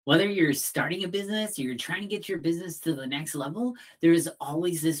Whether you're starting a business or you're trying to get your business to the next level, there is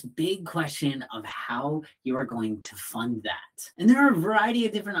always this big question of how you are going to fund that. And there are a variety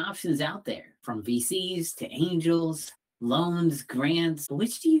of different options out there, from VCs to angels, loans, grants.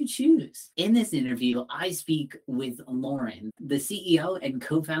 Which do you choose? In this interview, I speak with Lauren, the CEO and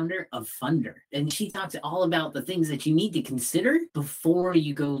co-founder of Fundr. And she talks all about the things that you need to consider before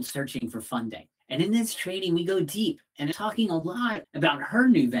you go searching for funding. And in this training, we go deep and talking a lot about her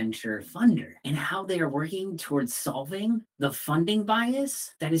new venture, Fundr, and how they are working towards solving the funding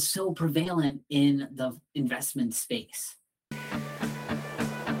bias that is so prevalent in the investment space.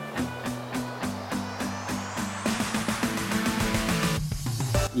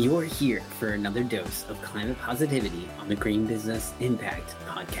 You're here for another dose of climate positivity on the Green Business Impact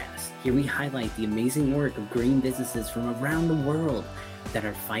Podcast. Here we highlight the amazing work of green businesses from around the world that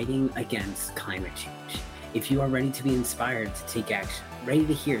are fighting against climate change. If you are ready to be inspired to take action, ready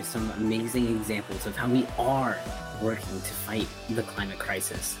to hear some amazing examples of how we are working to fight the climate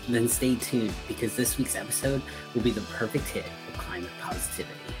crisis, then stay tuned, because this week's episode will be the perfect hit of climate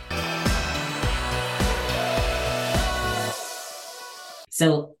positivity.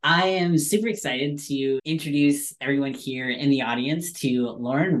 So I am super excited to introduce everyone here in the audience to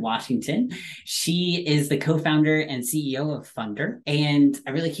Lauren Washington. She is the co-founder and CEO of Fundr. And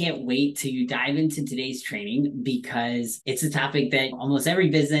I really can't wait to dive into today's training, because it's a topic that almost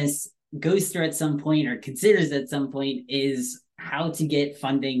every business goes through at some point or considers at some point, is how to get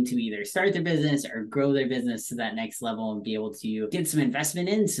funding to either start their business or grow their business to that next level and be able to get some investment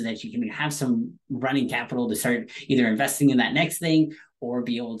in so that you can have some running capital to start either investing in that next thing or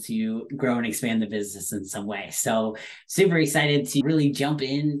be able to grow and expand the business in some way. So super excited to really jump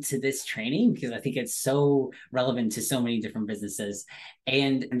into this training, because I think it's so relevant to so many different businesses.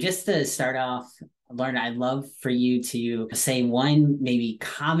 And just to start off, Lauren, I'd love for you to say one maybe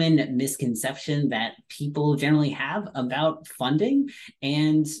common misconception that people generally have about funding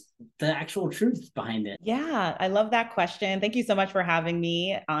and the actual truth behind it. Yeah, I love that question. Thank you so much for having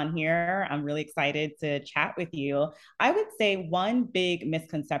me on here. I'm really excited to chat with you. I would say one big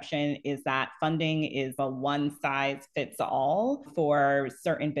misconception is that funding is a one size fits all for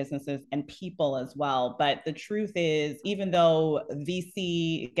certain businesses and people as well. But the truth is, even though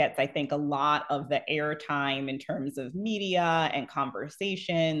VC gets, I think, a lot of the airtime in terms of media and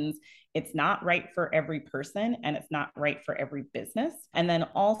conversations, it's not right for every person and it's not right for every business. And then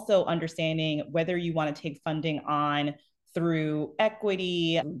also understanding whether you want to take funding on through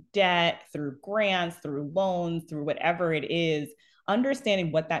equity, debt, through grants, through loans, through whatever it is,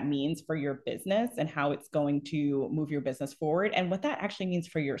 understanding what that means for your business and how it's going to move your business forward and what that actually means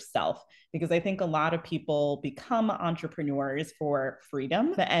for yourself. Because I think a lot of people become entrepreneurs for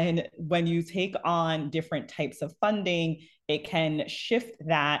freedom. And when you take on different types of funding, it can shift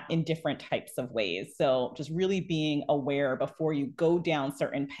that in different types of ways. So just really being aware before you go down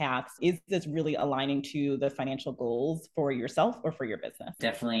certain paths, is this really aligning to the financial goals for yourself or for your business?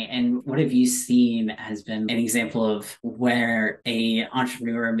 Definitely. And what have you seen has been an example of where a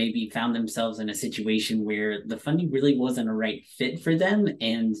entrepreneur maybe found themselves in a situation where the funding really wasn't a right fit for them,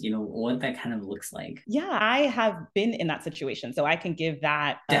 and what that kind of looks like? Yeah, I have been in that situation, so I can give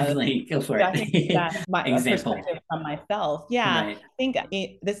that Definitely go for it. that my Example. perspective from myself. Yeah, Right. I think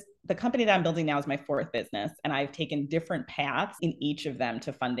the company that I'm building now is my fourth business, and I've taken different paths in each of them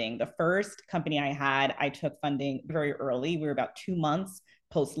to funding. The first company I had, I took funding very early. We were about 2 months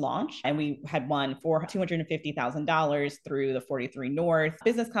post-launch, and we had won for $250,000 through the 43 North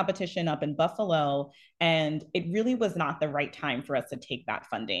business competition up in Buffalo. And it really was not the right time for us to take that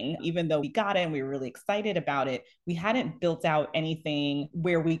funding. Even though we got it and we were really excited about it, we hadn't built out anything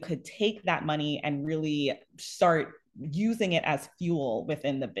where we could take that money and really start using it as fuel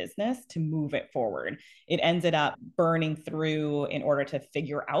within the business to move it forward. It ended up burning through in order to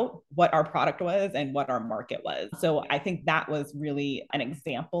figure out what our product was and what our market was. So I think that was really an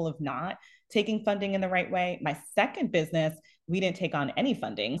example of not taking funding in the right way. My second business, we didn't take on any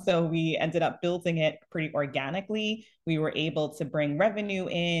funding. So we ended up building it pretty organically. We were able to bring revenue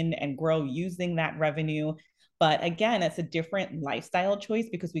in and grow using that revenue. But again, it's a different lifestyle choice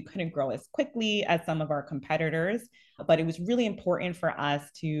because we couldn't grow as quickly as some of our competitors. But it was really important for us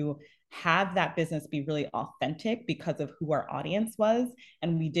to have that business be really authentic because of who our audience was.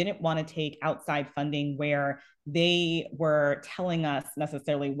 And we didn't want to take outside funding where they were telling us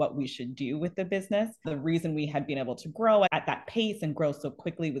necessarily what we should do with the business. The reason we had been able to grow at that pace and grow so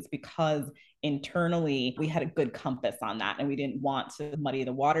quickly was because internally we had a good compass on that, and we didn't want to muddy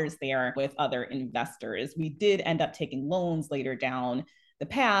the waters there with other investors. We did end up taking loans later down the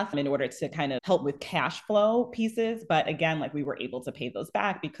path in order to kind of help with cash flow pieces. But again, like we were able to pay those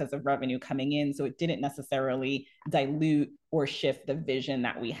back because of revenue coming in. So it didn't necessarily dilute or shift the vision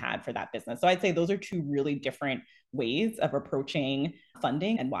that we had for that business. So I'd say those are two really different ways of approaching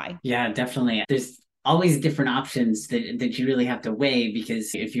funding and why. Yeah, definitely. There's always different options that you really have to weigh,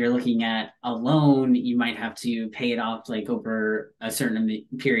 because if you're looking at a loan, you might have to pay it off like over a certain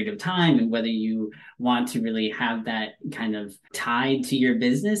period of time, and whether you want to really have that kind of tied to your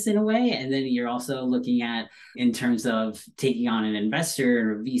business in a way. And then you're also looking at, in terms of taking on an investor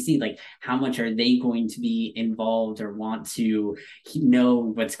or a VC, like how much are they going to be involved or want to know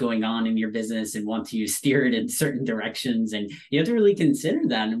what's going on in your business and want to steer it in certain directions. And you have to really consider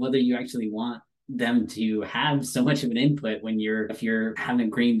that, and whether you actually want them to have so much of an input when if you're having a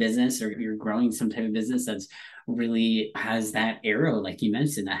green business, or you're growing some type of business that's really has that arrow, like you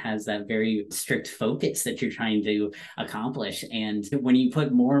mentioned, that has that very strict focus that you're trying to accomplish. And when you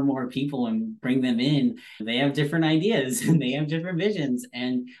put more and more people and bring them in, they have different ideas and they have different visions.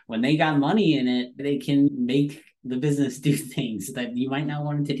 And when they got money in it, they can make the business do things that you might not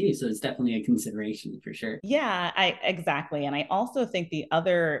want it to do. So it's definitely a consideration for sure. Yeah, exactly. And I also think the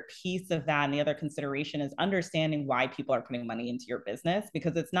other piece of that and the other consideration is understanding why people are putting money into your business,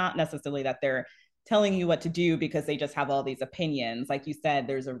 because it's not necessarily that they're telling you what to do because they just have all these opinions. Like you said,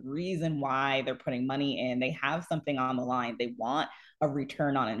 there's a reason why they're putting money in. They have something on the line. They want a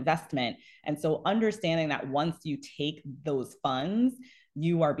return on investment. And so understanding that once you take those funds,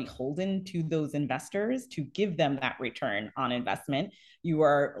 you are beholden to those investors to give them that return on investment. You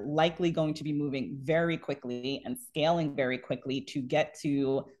are likely going to be moving very quickly and scaling very quickly to get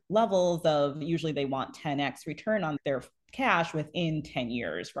to levels of, usually they want 10x return on their cash within 10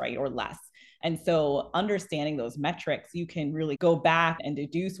 years, right? Or less. And so understanding those metrics, you can really go back and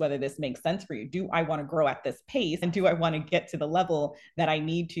deduce whether this makes sense for you. Do I want to grow at this pace? And do I want to get to the level that I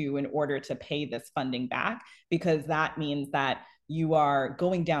need to in order to pay this funding back? Because that means that you are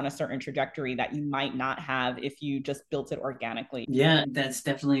going down a certain trajectory that you might not have if you just built it organically. Yeah, that's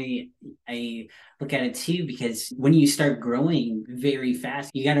definitely, I look at it too, because when you start growing very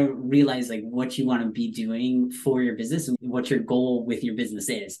fast, you got to realize like what you want to be doing for your business and what your goal with your business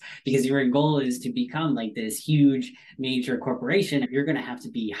is. Because your goal is to become like this huge major corporation. You're going to have to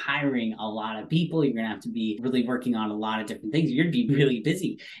be hiring a lot of people. You're going to have to be really working on a lot of different things. You're going to be really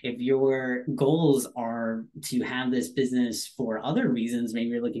busy. If your goals are to have this business for other reasons, maybe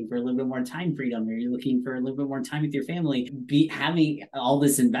you're looking for a little bit more time freedom, or you're looking for a little bit more time with your family, having all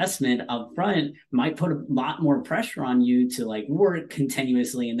this investment up front might put a lot more pressure on you to like work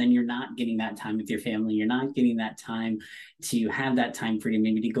continuously, and then you're not getting that time with your family. You're not getting that time to have that time freedom,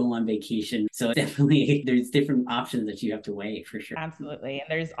 maybe to go on vacation. So definitely there's different options that you have to weigh for sure. Absolutely. And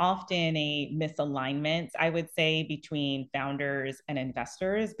there's often a misalignment, I would say, between founders and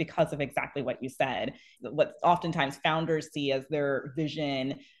investors because of exactly what you said. What oftentimes founders see as their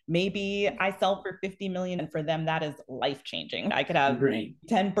vision, maybe I sell for 50 million, and for them that is life changing. I could have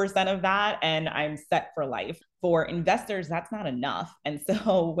 10% of that and I'm set for life. For investors, that's not enough. And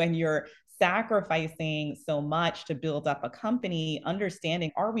so when you're sacrificing so much to build up a company,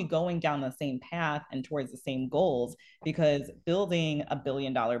 understanding, are we going down the same path and towards the same goals? Because building a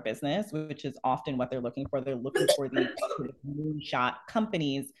billion-dollar business, which is often what they're looking for these moonshot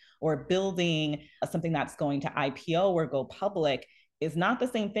companies, or building something that's going to IPO or go public, is not the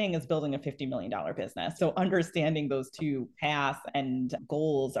same thing as building a $50 million business. So understanding those two paths and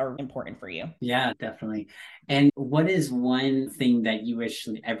goals are important for you. Yeah, definitely. And what is one thing that you wish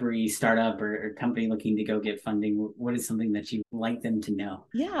every startup or company looking to go get funding, what is something that you like them to know?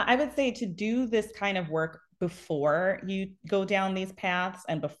 Yeah, I would say to do this kind of work before you go down these paths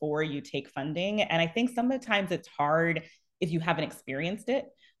and before you take funding. And I think sometimes it's hard if you haven't experienced it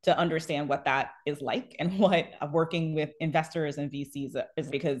to understand what that is like and what working with investors and VCs is,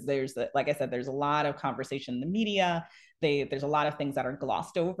 because there's, like I said, there's a lot of conversation in the media. There's a lot of things that are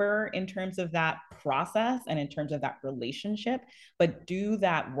glossed over in terms of that process and in terms of that relationship. But do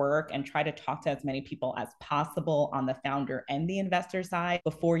that work and try to talk to as many people as possible on the founder and the investor side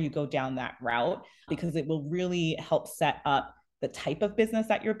before you go down that route, because it will really help set up the type of business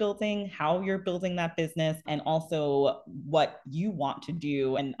that you're building, how you're building that business, and also what you want to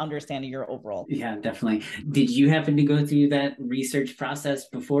do and understanding your overall. Yeah, definitely. Did you happen to go through that research process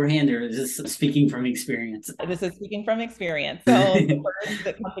beforehand, or is this speaking from experience? This is speaking from experience. So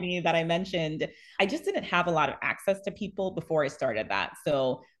the company that I mentioned, I just didn't have a lot of access to people before I started that.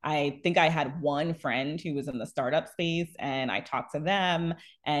 So I think I had one friend who was in the startup space, and I talked to them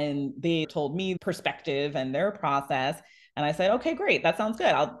and they told me perspective and their process. And I said, okay, great. That sounds good.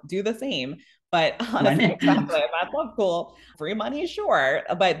 I'll do the same. But honestly, Right. exactly, that's not cool. Free money, sure.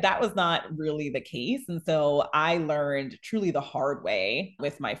 But that was not really the case. And so I learned truly the hard way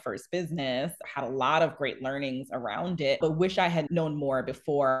with my first business, had a lot of great learnings around it, but wish I had known more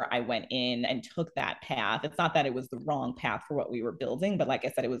before I went in and took that path. It's not that it was the wrong path for what we were building, but like I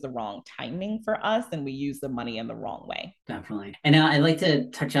said, it was the wrong timing for us and we used the money in the wrong way. Definitely. And now I'd like to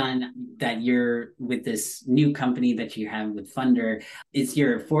touch on that you're with this new company that you have with Fundr. It's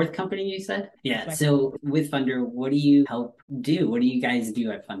your fourth company, you said? It's Yeah. my So with Fundr, what do you help do? What do you guys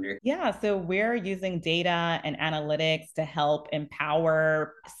do at Fundr? Yeah, so we're using data and analytics to help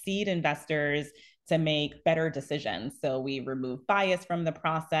empower seed investors to make better decisions. So we remove bias from the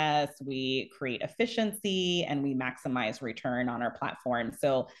process, we create efficiency, and we maximize return on our platform.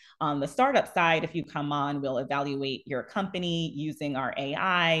 So on the startup side, if you come on, we'll evaluate your company using our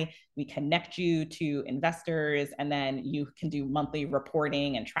AI. We connect you to investors, and then you can do monthly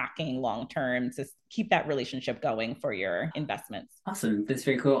reporting and tracking long term to keep that relationship going for your investments. Awesome. That's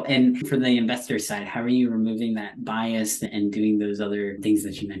very cool. And for the investor side, how are you removing that bias and doing those other things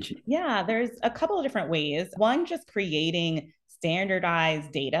that you mentioned? Yeah, there's a couple of different ways. One, just creating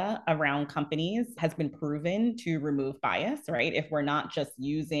standardized data around companies has been proven to remove bias, right? If we're not just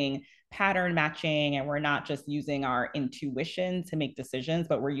using pattern matching and we're not just using our intuition to make decisions,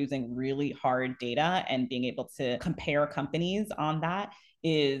 but we're using really hard data and being able to compare companies on that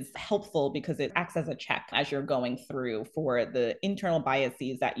is helpful because it acts as a check as you're going through for the internal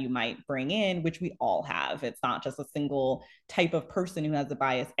biases that you might bring in, which we all have. It's not just a single type of person who has a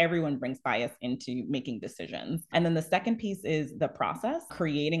bias. Everyone brings bias into making decisions. And then the second piece is the process,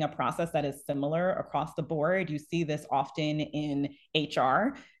 creating a process that is similar across the board. You see this often in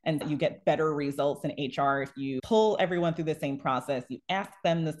HR, and you get better results in HR if you pull everyone through the same process, you ask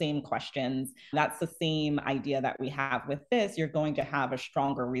them the same questions. That's the same idea that we have with this. You're going to have a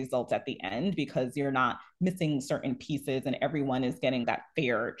stronger result at the end because you're not missing certain pieces and everyone is getting that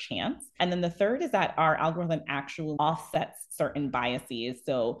fair chance. And then the third is that our algorithm actually offsets certain biases.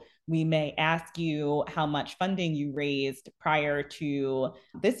 So we may ask you how much funding you raised prior to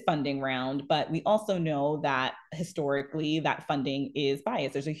this funding round, but we also know that historically that funding is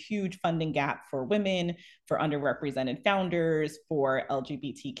biased. There's a huge funding gap for women, for underrepresented founders, for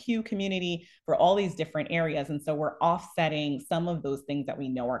LGBTQ community, for all these different areas. And so we're offsetting some of those things that we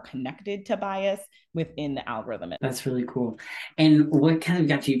know are connected to bias within the algorithm. That's really cool. And what kind of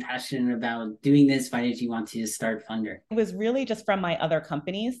got you passionate about doing this? Why did you want to start Fundr? It was really just from my other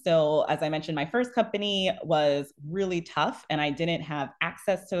companies. So, as I mentioned, my first company was really tough and I didn't have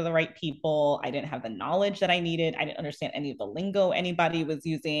access to the right people. I didn't have the knowledge that I needed. I didn't understand any of the lingo anybody was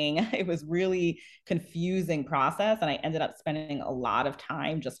using. It was really confusing process. And I ended up spending a lot of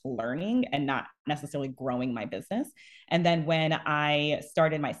time just learning and not necessarily growing my business. And then when I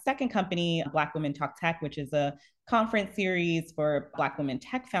started my second company, Black Women Talk Tech, which is a conference series for Black women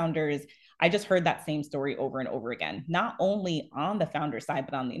tech founders, I just heard that same story over and over again, not only on the founder side,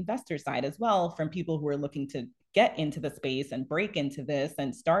 but on the investor side as well, from people who are looking to get into the space and break into this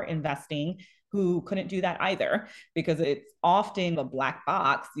and start investing who couldn't do that either because it's often a black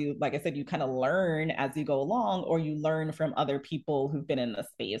box. You, like I said, you kind of learn as you go along or you learn from other people who've been in the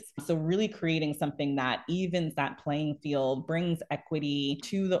space. So really creating something that evens that playing field, brings equity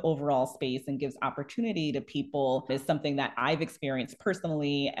to the overall space and gives opportunity to people is something that I've experienced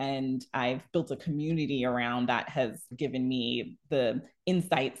personally. And I've built a community around that has given me the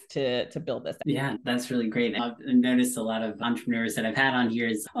insights to build this. Yeah, that's really great. I've noticed a lot of entrepreneurs that I've had on here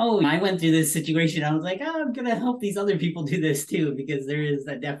is, oh, I went through this situation. I was like, oh, I'm gonna help these other people do this too, because there is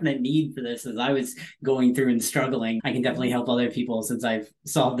a definite need for this. As I was going through and struggling, I can definitely help other people since I've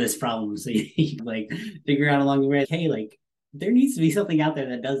solved this problem. So you like figure out along the way, hey, like there needs to be something out there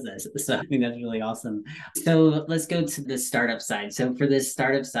that does this. So I think that's really awesome. So let's go to the startup side. So for this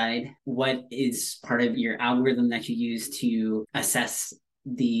startup side, what is part of your algorithm that you use to assess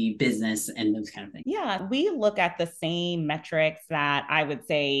the business and those kind of things? Yeah, we look at the same metrics that I would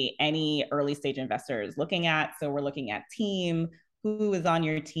say any early stage investor is looking at. So we're looking at team, who is on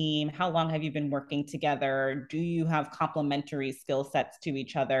your team, how long have you been working together, do you have complementary skill sets to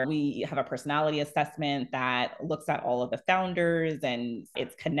each other. We have a personality assessment that looks at all of the founders and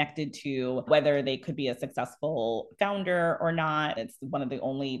it's connected to whether they could be a successful founder or not. It's one of the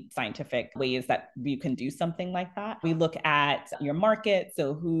only scientific ways that you can do something like that. We look at your market,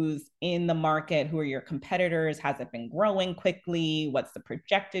 so who's in the market? Who are your competitors? Has it been growing quickly? What's the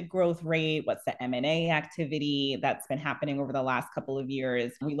projected growth rate? What's the M&A activity that's been happening over the last couple of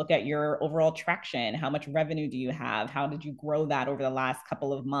years? We look at your overall traction. How much revenue do you have? How did you grow that over the last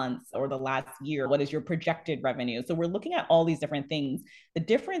couple of months or the last year? What is your projected revenue? So we're looking at all these different things. The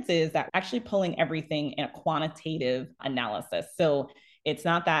difference is that actually pulling everything in a quantitative analysis. So it's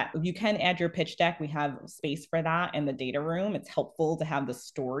not that you can add your pitch deck. We have space for that in the data room. It's helpful to have the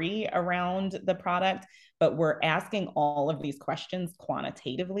story around the product, but we're asking all of these questions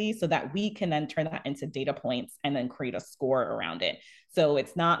quantitatively so that we can then turn that into data points and then create a score around it. So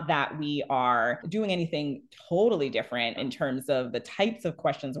it's not that we are doing anything totally different in terms of the types of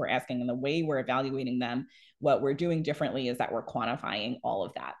questions we're asking and the way we're evaluating them. What we're doing differently is that we're quantifying all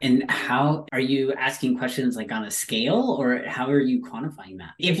of that. And how are you asking questions like on a scale, or how are you quantifying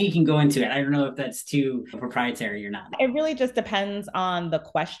that? If you can go into it, I don't know if that's too proprietary or not. It really just depends on the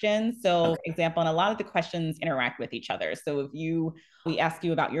question. So, for example, and a lot of the questions interact with each other. So we ask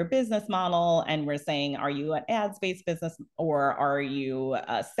you about your business model and we're saying, are you an ads-based business or are you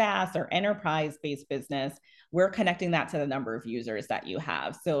a SaaS or enterprise-based business? We're connecting that to the number of users that you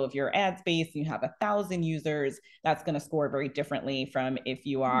have. So if you're ads-based and you have 1,000 users, that's going to score very differently from if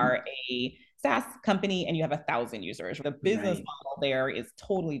you are a SaaS company and you have 1,000 users. The business model there is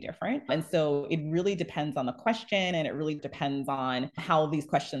totally different. And so it really depends on the question and it really depends on how these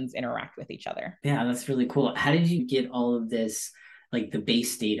questions interact with each other. Yeah, that's really cool. How did you get all of this, like the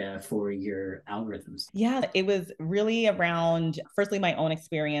base data for your algorithms? Yeah, it was really around, firstly, my own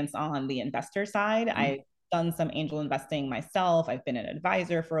experience on the investor side. I've done some angel investing myself. I've been an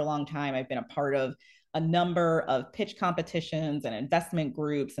advisor for a long time. I've been a part of a number of pitch competitions and investment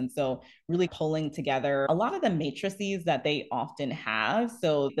groups. And so really pulling together a lot of the matrices that they often have.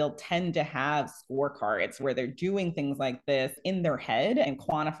 So they'll tend to have scorecards where they're doing things like this in their head and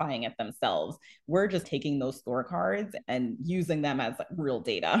quantifying it themselves. We're just taking those scorecards and using them as real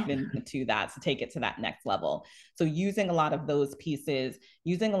data into that to take it to that next level. So using a lot of those pieces,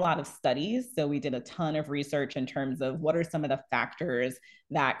 using a lot of studies. So we did a ton of research in terms of what are some of the factors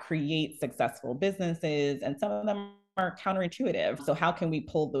that create successful businesses, and some of them are counterintuitive. So how can we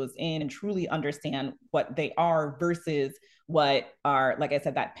pull those in and truly understand what they are versus what are, like I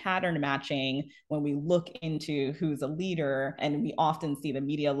said, that pattern matching when we look into who's a leader. And we often see the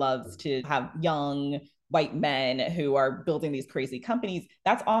media loves to have young white men who are building these crazy companies.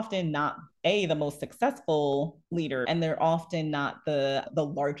 That's often not the most successful leader, and they're often not the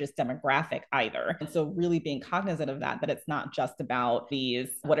largest demographic either. And so really being cognizant of that it's not just about these,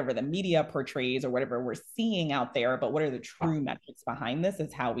 whatever the media portrays or whatever we're seeing out there, but what are the true metrics behind this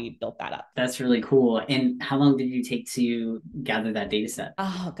is how we built that up. That's really cool. And how long did you take to gather that data set?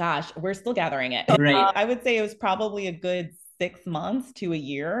 Oh gosh, we're still gathering it. Right. I would say it was probably a good 6 months to a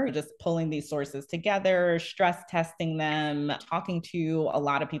year, just pulling these sources together, stress testing them, talking to a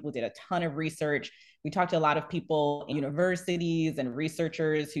lot of people, did a ton of research. We talked to a lot of people, universities and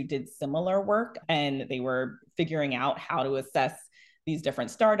researchers who did similar work, and they were figuring out how to assess these different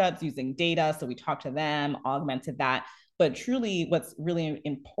startups using data. So we talked to them, augmented that. But truly, what's really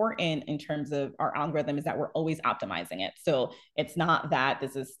important in terms of our algorithm is that we're always optimizing it. So it's not that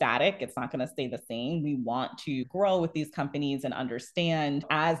this is static, it's not going to stay the same. We want to grow with these companies and understand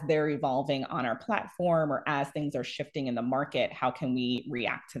as they're evolving on our platform or as things are shifting in the market, how can we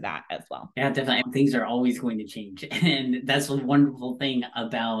react to that as well? Yeah, definitely. Things are always going to change. And that's the wonderful thing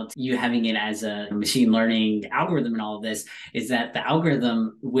about you having it as a machine learning algorithm and all of this is that the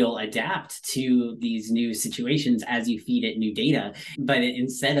algorithm will adapt to these new situations as you feed it new data. But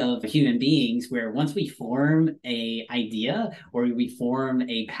instead of human beings, where once we form a idea or we form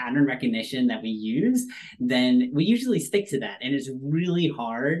a pattern recognition that we use, then we usually stick to that. And it's really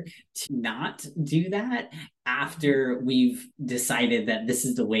hard to not do that after we've decided that this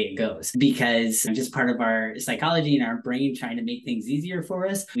is the way it goes, because just part of our psychology and our brain trying to make things easier for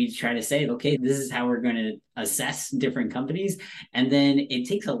us, we try to say, okay, this is how we're going to assess different companies. And then it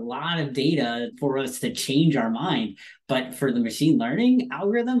takes a lot of data for us to change our mind. But for the machine learning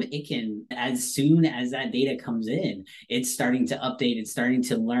algorithm, it can, as soon as that data comes in, it's starting to update, it's starting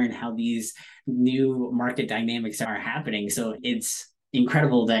to learn how these new market dynamics are happening. So it's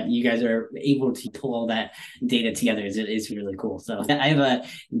incredible that you guys are able to pull all that data together. It's really cool. So I have a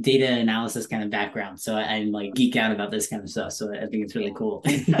data analysis kind of background, so I'm like geek out about this kind of stuff. So I think it's really cool.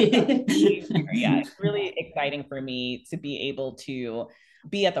 Yeah, it's really exciting for me to be able to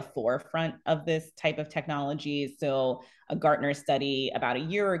be at the forefront of this type of technology. So a Gartner study about a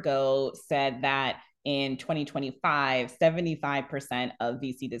year ago said that in 2025, 75% of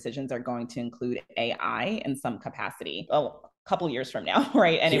VC decisions are going to include AI in some capacity. Well, couple years from now,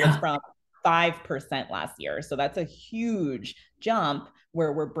 right? And it was Yeah. from 5% last year. So that's a huge jump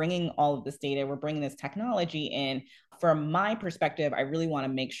where we're bringing all of this data, we're bringing this technology in. From my perspective, I really want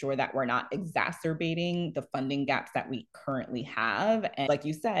to make sure that we're not exacerbating the funding gaps that we currently have. And like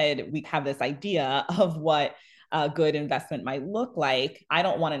you said, we have this idea of what a good investment might look like. I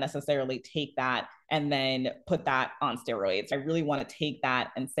don't want to necessarily take that and then put that on steroids. I really want to take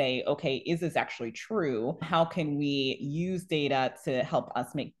that and say, okay, is this actually true? How can we use data to help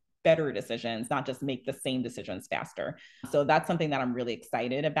us make better decisions, not just make the same decisions faster? So that's something that I'm really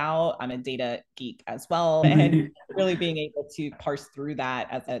excited about. I'm a data geek as well. And really being able to parse through that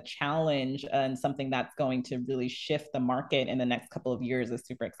as a challenge and something that's going to really shift the market in the next couple of years is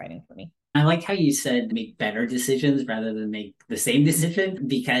super exciting for me. I like how you said make better decisions rather than make the same decision,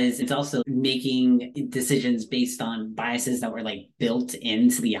 because it's also making decisions based on biases that were like built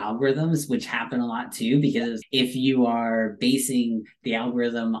into the algorithms, which happen a lot too. Because if you are basing the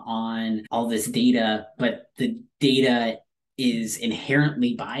algorithm on all this data, but the data is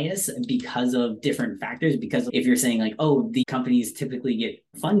inherently biased because of different factors, because if you're saying like, oh, the companies typically get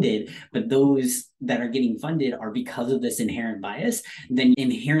funded, but those that are getting funded are because of this inherent bias, then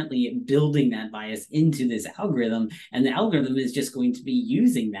inherently building that bias into this algorithm, and the algorithm is just going to be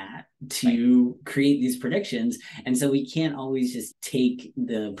using that to create these predictions. And so we can't always just take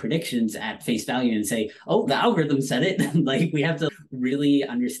the predictions at face value and say, oh, the algorithm said it. Like we have to really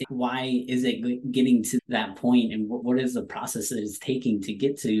understand why is it getting to that point, and what is the process that it's taking to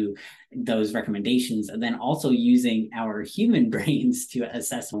get to those recommendations, and then also using our human brains to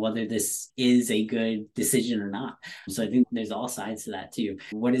assess whether this is a good decision or not. So I think there's all sides to that too.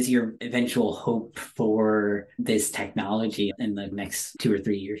 What is your eventual hope for this technology in the next 2 or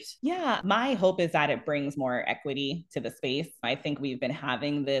 3 years? Yeah, my hope is that it brings more equity to the space. I think we've been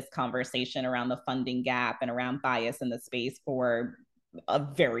having this conversation around the funding gap and around bias in the space for a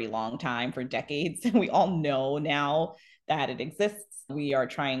very long time, for decades. We all know now that it exists. We are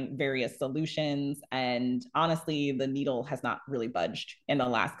trying various solutions. And honestly, the needle has not really budged in the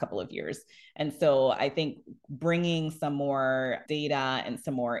last couple of years. And so I think bringing some more data and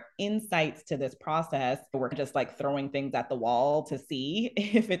some more insights to this process, we're just like throwing things at the wall to see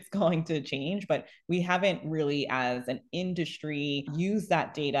if it's going to change. But we haven't really, as an industry, used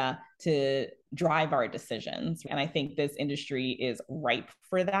that data to drive our decisions. And I think this industry is ripe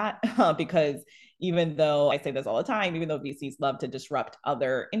for that because even though I say this all the time, even though VCs love to disrupt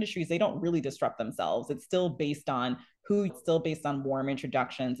other industries, they don't really disrupt themselves. It's still based on who, it's still based on warm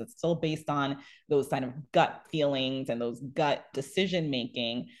introductions. It's still based on those kind of gut feelings and those gut decision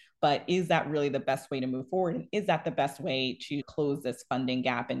making. But is that really the best way to move forward? And is that the best way to close this funding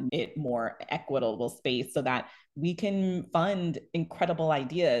gap and it more equitable space so that we can fund incredible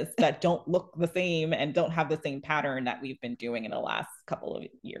ideas that don't look the same and don't have the same pattern that we've been doing in the last couple of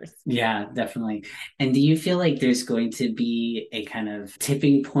years? Yeah, definitely. And do you feel like there's going to be a kind of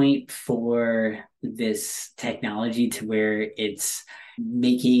tipping point for this technology to where it's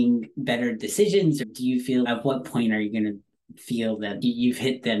making better decisions? Or do you feel at what point are you going to feel that you've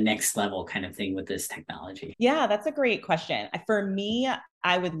hit the next level kind of thing with this technology? Yeah, that's a great question. For me,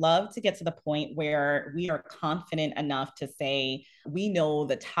 I would love to get to the point where we are confident enough to say we know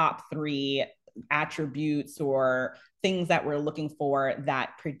the top three attributes or things that we're looking for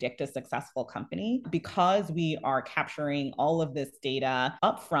that predict a successful company, because we are capturing all of this data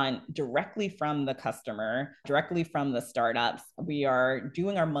upfront directly from the customer, directly from the startups. We are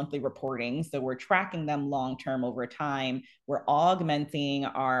doing our monthly reporting, so we're tracking them long term over time. We're augmenting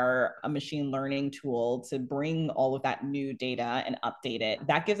our machine learning tool to bring all of that new data and update it.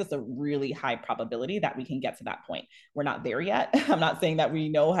 That gives us a really high probability that we can get to that point. We're not there yet. I'm not saying that we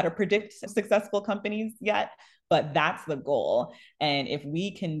know how to predict successful companies yet, but that's the goal. And if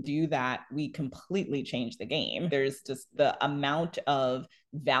we can do that, we completely change the game. There's just the amount of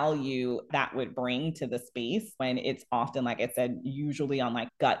value that would bring to the space when it's often, like I said, usually on like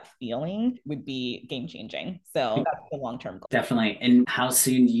gut feeling, would be game changing. So that's the long-term goal. Definitely. And how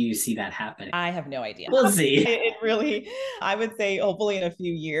soon do you see that happening? I have no idea. We'll see. It really, I would say hopefully in a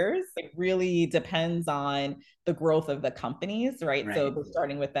few years. It really depends on the growth of the companies, right? So we're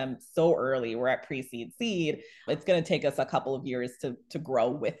starting with them so early. We're at pre-seed seed. It's going to take us a couple of years to grow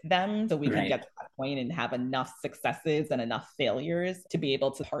with them so we can get to that point and have enough successes and enough failures to be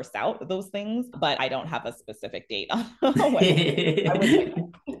able to parse out those things. But I don't have a specific date on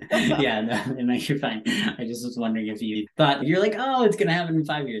when. Yeah, no, you're fine. I just was wondering if you thought, you're like, oh, it's gonna happen in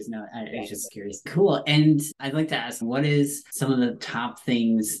 5 years. No, I was just curious. Cool. And I'd like to ask, what is some of the top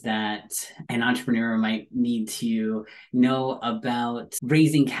things that an entrepreneur might need to know about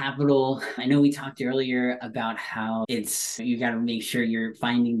raising capital. I know we talked earlier about how you got to make sure you're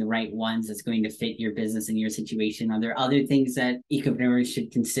finding the right ones that's going to fit your business and your situation. Are there other things that ecopreneurs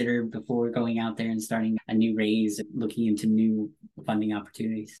should consider before going out there and starting a new raise, looking into new funding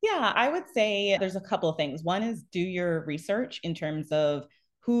opportunities? Yeah, I would say there's a couple of things. One is do your research in terms of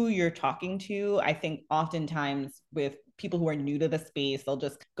who you're talking to. I think oftentimes with people who are new to the space, they'll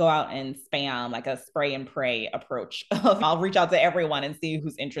just go out and spam like a spray and pray approach of I'll reach out to everyone and see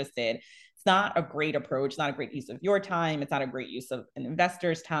who's interested. It's not a great approach, not a great use of your time. It's not a great use of an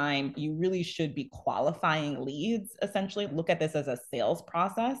investor's time. You really should be qualifying leads. Essentially, look at this as a sales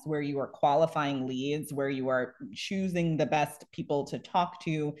process where you are qualifying leads, where you are choosing the best people to talk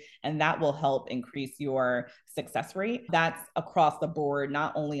to, and that will help increase your success rate. That's across the board,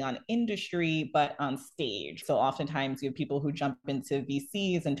 not only on industry, but on stage. So oftentimes you have people who jump into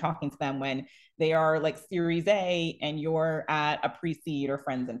VCs and talking to them when they are like Series A and you're at a pre-seed or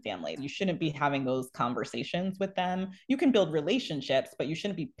friends and family. You shouldn't be having those conversations with them. You can build relationships, but you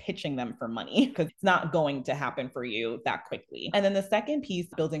shouldn't be pitching them for money because it's not going to happen for you that quickly. And then the second piece,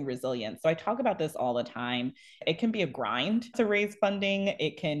 building resilience. So I talk about this all the time. It can be a grind to raise funding.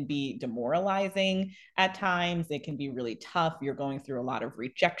 It can be demoralizing at times. It can be really tough. You're going through a lot of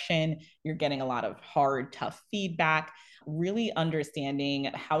rejection. You're getting a lot of hard, tough feedback. Really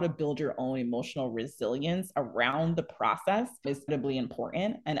understanding how to build your own emotional resilience around the process is incredibly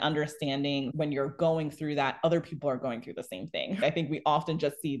important, and understanding when you're going through that, other people are going through the same thing. I think we often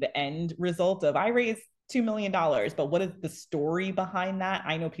just see the end result of I raised $2 million, but what is the story behind that?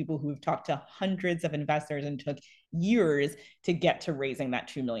 I know people who have talked to hundreds of investors and took years to get to raising that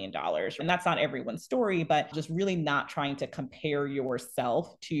 $2 million. And that's not everyone's story, but just really not trying to compare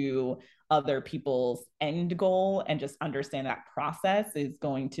yourself to other people's end goal, and just understand that process is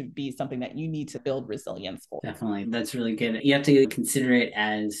going to be something that you need to build resilience for. Definitely. That's really good. You have to consider it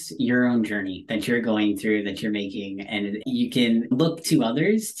as your own journey that you're going through, that you're making. And you can look to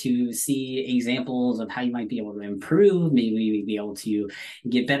others to see examples of how you might be able to improve, maybe be able to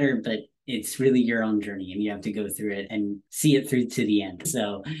get better, but it's really your own journey and you have to go through it and see it through to the end.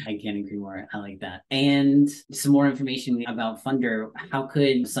 So I can't agree more. I like that. And some more information about Fundr. How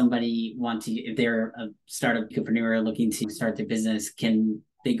could somebody want to, if they're a startup entrepreneur looking to start their business, can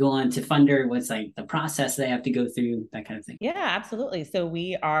they go on to Fundr? What's like the process they have to go through, that kind of thing? Yeah, absolutely. So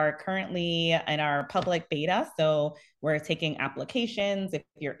we are currently in our public beta. So we're taking applications. If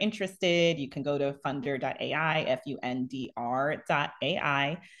you're interested, you can go to fundr.ai,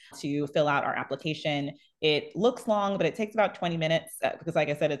 fundr.ai, to fill out our application. It looks long, but it takes about 20 minutes because, like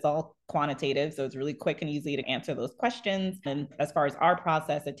I said, it's all quantitative. So it's really quick and easy to answer those questions. And as far as our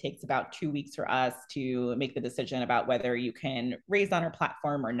process, it takes about 2 weeks for us to make the decision about whether you can raise on our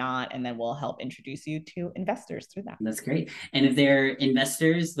platform or not. And then we'll help introduce you to investors through that. That's great. And if they're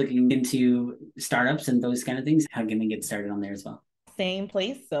investors looking into startups and those kind of things, how can they get started on there as well? Same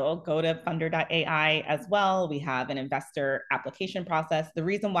place. So go to fundr.ai as well. We have an investor application process. The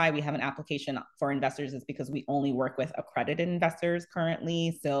reason why we have an application for investors is because we only work with accredited investors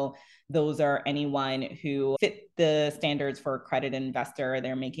currently. So those are anyone who fit the standards for accredited investor.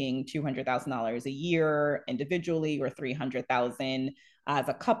 They're making $200,000 a year individually, or $300,000 as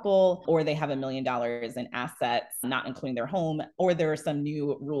a couple, or they have $1 million in assets, not including their home, or there are some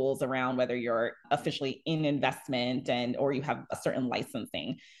new rules around whether you're officially in investment or you have a certain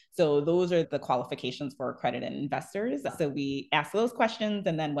licensing. So those are the qualifications for accredited investors. So we ask those questions,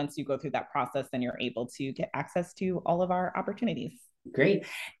 and then once you go through that process, then you're able to get access to all of our opportunities. Great.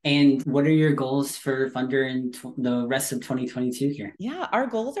 And what are your goals for Fundr in the rest of 2022 here? Yeah, our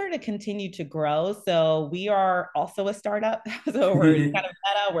goals are to continue to grow. So we are also a startup. So we're kind of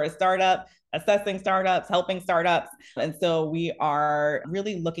meta, we're a startup, assessing startups, helping startups. And so we are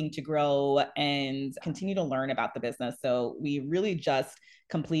really looking to grow and continue to learn about the business. So we really just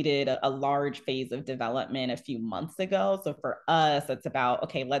completed a large phase of development a few months ago. So for us, it's about,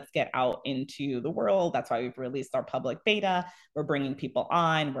 okay, let's get out into the world. That's why we've released our public beta. We're bringing people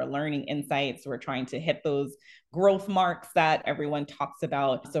on, we're learning insights. We're trying to hit those growth marks that everyone talks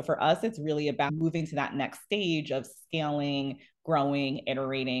about. So for us, it's really about moving to that next stage of scaling, growing,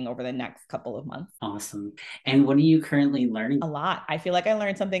 iterating over the next couple of months. Awesome. And what are you currently learning? A lot. I feel like I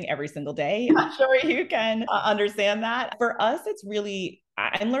learn something every single day. I'm sure you can understand that. For us, it's really,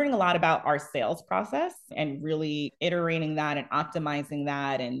 I'm learning a lot about our sales process and really iterating that and optimizing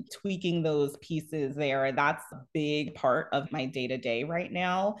that and tweaking those pieces there. That's a big part of my day to day right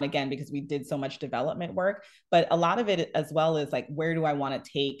now. Again, because we did so much development work, but a lot of it as well is like, where do I want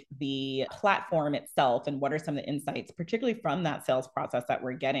to take the platform itself and what are some of the insights, particularly from that sales process that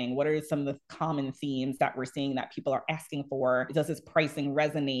we're getting? What are some of the common themes that we're seeing that people are asking for? Does this pricing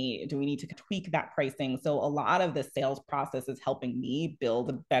resonate? Do we need to tweak that pricing? So a lot of the sales process is helping me build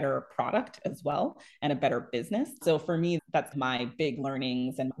a better product as well and a better business. So for me, that's my big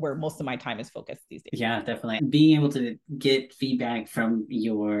learnings and where most of my time is focused these days. Yeah, definitely. Being able to get feedback from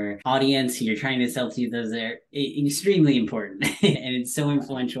your audience who you're trying to sell to, those are extremely important. And it's so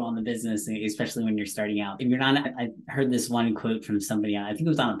influential on the business, especially when you're starting out. If you're not, I heard this one quote from somebody, I think it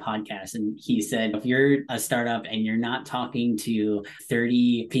was on a podcast, and he said, if you're a startup and you're not talking to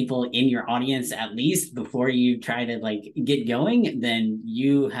 30 people in your audience at least before you try to like get going, then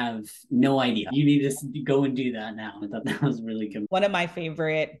you have no idea. You need to go and do that now. I thought that was really good. One of my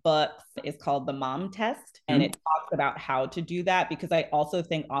favorite books is called The Mom Test, and it talks about how to do that, because I also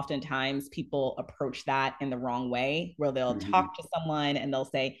think oftentimes people approach that in the wrong way, where they'll talk to someone and they'll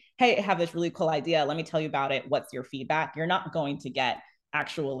say, hey, I have this really cool idea. Let me tell you about it. What's your feedback? You're not going to get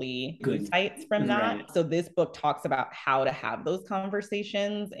actually good insights from that. Right. So this book talks about how to have those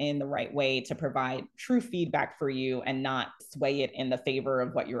conversations in the right way to provide true feedback for you and not sway it in the favor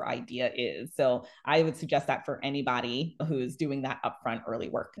of what your idea is. So I would suggest that for anybody who's doing that upfront early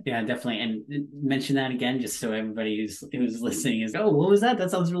work. Yeah, definitely. And mention that again, just so everybody who's listening is, oh, what was that? That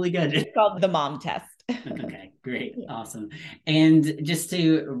sounds really good. It's called The Mom Test. Okay, great. Awesome. And just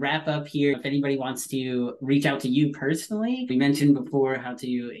to wrap up here, if anybody wants to reach out to you personally, we mentioned before how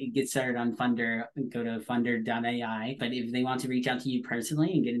to get started on Fundr, go to fundr.ai. But if they want to reach out to you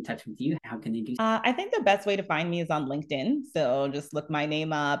personally and get in touch with you, how can they do so? I think the best way to find me is on LinkedIn. So just look my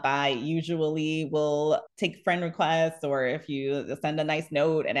name up. I usually will take friend requests, or if you send a nice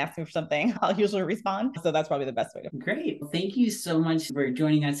note and ask me for something, I'll usually respond. So that's probably the best way to. Great. Well, thank you so much for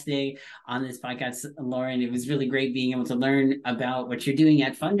joining us today on this podcast, Lauren. It was really great being able to learn about what you're doing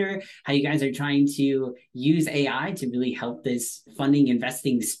at Fundr, how you guys are trying to use AI to really help this funding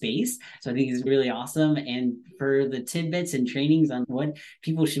investing space. So I think it's really awesome. And for the tidbits and trainings on what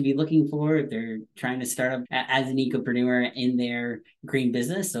people should be looking for if they're trying to start up as an ecopreneur in their green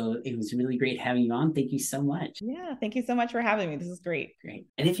business. So it was really great having you on. Thank you so much. Yeah, thank you so much for having me. This is great. Great.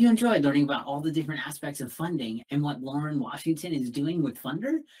 And if you enjoyed learning about all the different aspects of funding and what Lauren Washington is doing with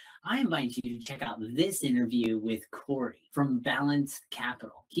Fundr, I invite you to check out this interview with Corey from Balanced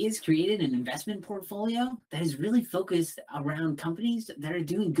Capital. He has created an investment portfolio that is really focused around companies that are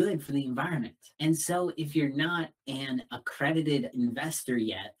doing good for the environment. And so if you're not an accredited investor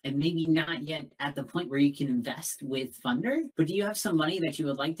yet, and maybe not yet at the point where you can invest with Fundr, but do you have some money that you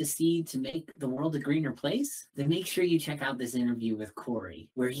would like to see to make the world a greener place? Then make sure you check out this interview with Corey,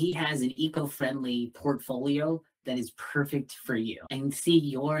 where he has an eco-friendly portfolio that is perfect for you, and see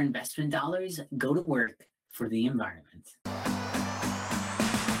your investment dollars go to work for the environment.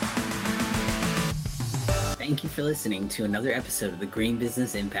 Thank you for listening to another episode of the Green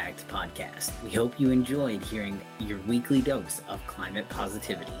Business Impact Podcast. We hope you enjoyed hearing your weekly dose of climate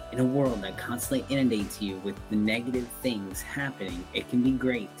positivity. In a world that constantly inundates you with the negative things happening, it can be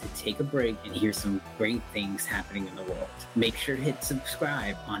great to take a break and hear some great things happening in the world. Make sure to hit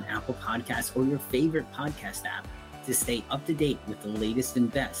subscribe on Apple Podcasts or your favorite podcast app to stay up to date with the latest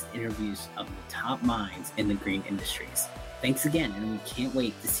and best interviews of the top minds in the green industries. Thanks again, and we can't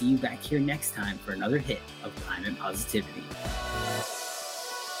wait to see you back here next time for another hit of Climate Positivity.